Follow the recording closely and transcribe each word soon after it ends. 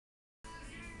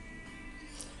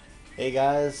Hey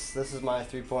guys, this is my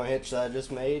 3-point hitch that I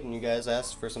just made, and you guys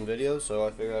asked for some videos, so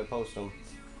I figured I'd post them.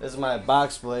 This is my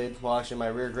box blade, well actually my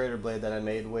rear grader blade that I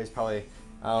made. Weighs probably,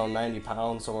 I don't know, 90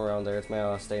 pounds, somewhere around there. It's made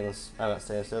out of stainless, not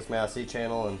stainless steel, it's made out of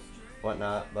C-channel and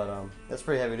whatnot, but it's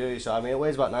pretty heavy duty, so I mean it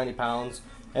weighs about 90 pounds.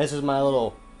 And this is my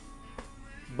little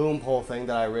boom pole thing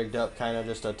that I rigged up kind of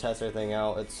just to test everything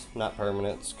out. It's not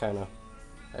permanent, it's kind of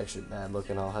actually bad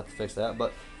looking. I'll have to fix that,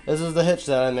 but this is the hitch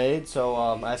that I made. So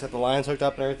I just got the lines hooked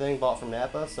up and everything, bought from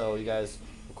Napa. So you guys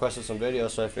requested some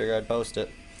videos, so I figured I'd post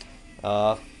it.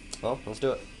 Well, let's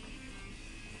do it.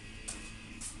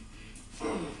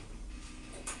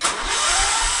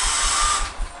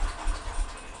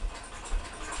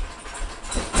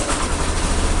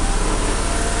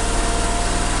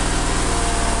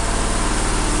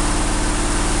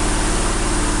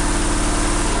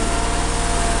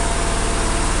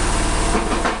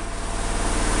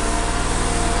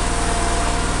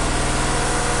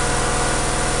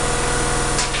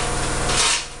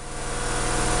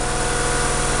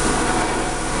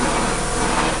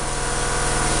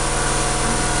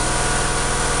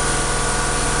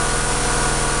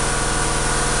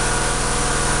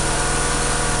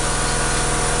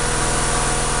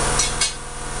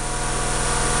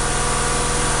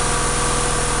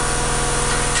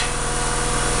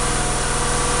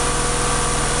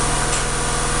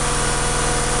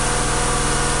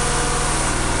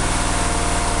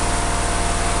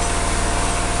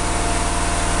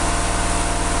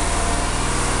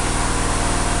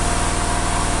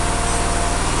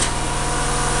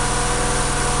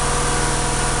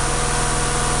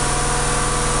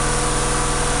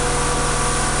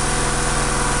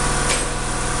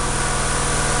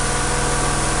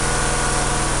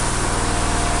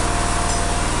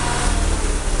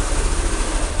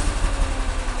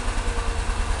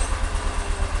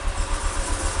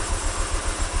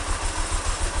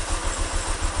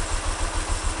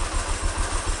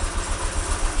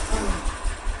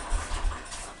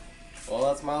 Well,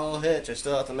 that's my little hitch. I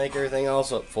still have to make everything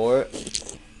else up for it.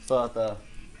 Still have to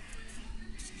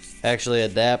actually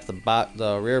adapt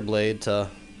the rear blade to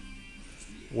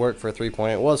work for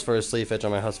 3-point. It was for a sleeve hitch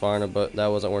on my Husqvarna, but that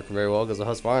wasn't working very well because the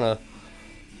Husqvarna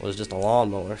was just a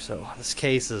lawnmower. So this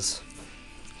case is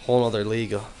a whole other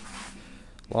league of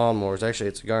lawnmowers. Actually,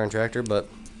 it's a garden tractor, but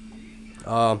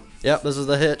yep, this is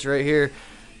the hitch right here.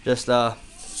 Just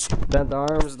bent the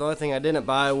arms. The only thing I didn't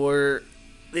buy were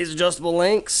these adjustable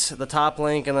links, the top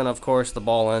link, and then of course the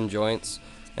ball end joints,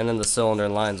 and then the cylinder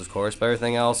and lines, of course. But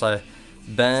everything else I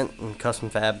bent and custom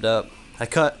fabbed up. I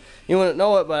cut, you wouldn't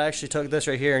know it, but I actually took this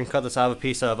right here and cut this out of a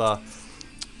piece of what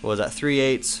was that,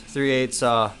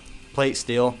 3/8 plate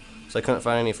steel. So I couldn't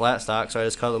find any flat stock, so I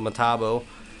just cut it with Matabo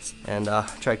and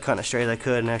tried cutting it straight as I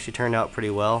could, and it actually turned out pretty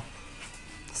well.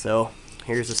 So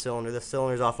here's the cylinder. This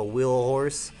cylinder's off a Wheel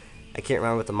Horse. I can't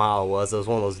remember what the model was. It was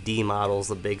one of those D models,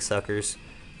 the big suckers.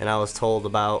 And I was told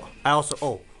about,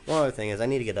 one other thing is I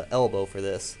need to get an elbow for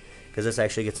this, because this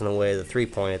actually gets in the way of the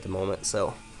 3-point at the moment,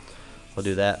 so we'll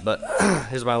do that. But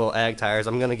here's my little ag tires.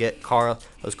 I'm going to get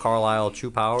those Carlisle True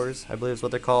Powers, I believe is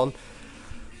what they're called.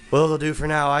 Well, they'll do for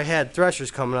now. I had threshers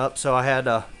coming up, so I had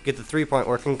to get the 3-point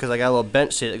working, because I got a little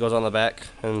bench seat that goes on the back,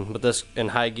 and with this in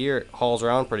high gear, it hauls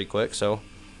around pretty quick, so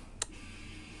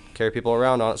carry people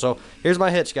around on it. So here's my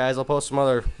hitch, guys. I'll post some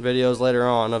other videos later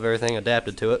on of everything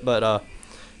adapted to it, but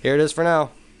here it is for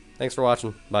now. Thanks for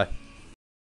watching. Bye.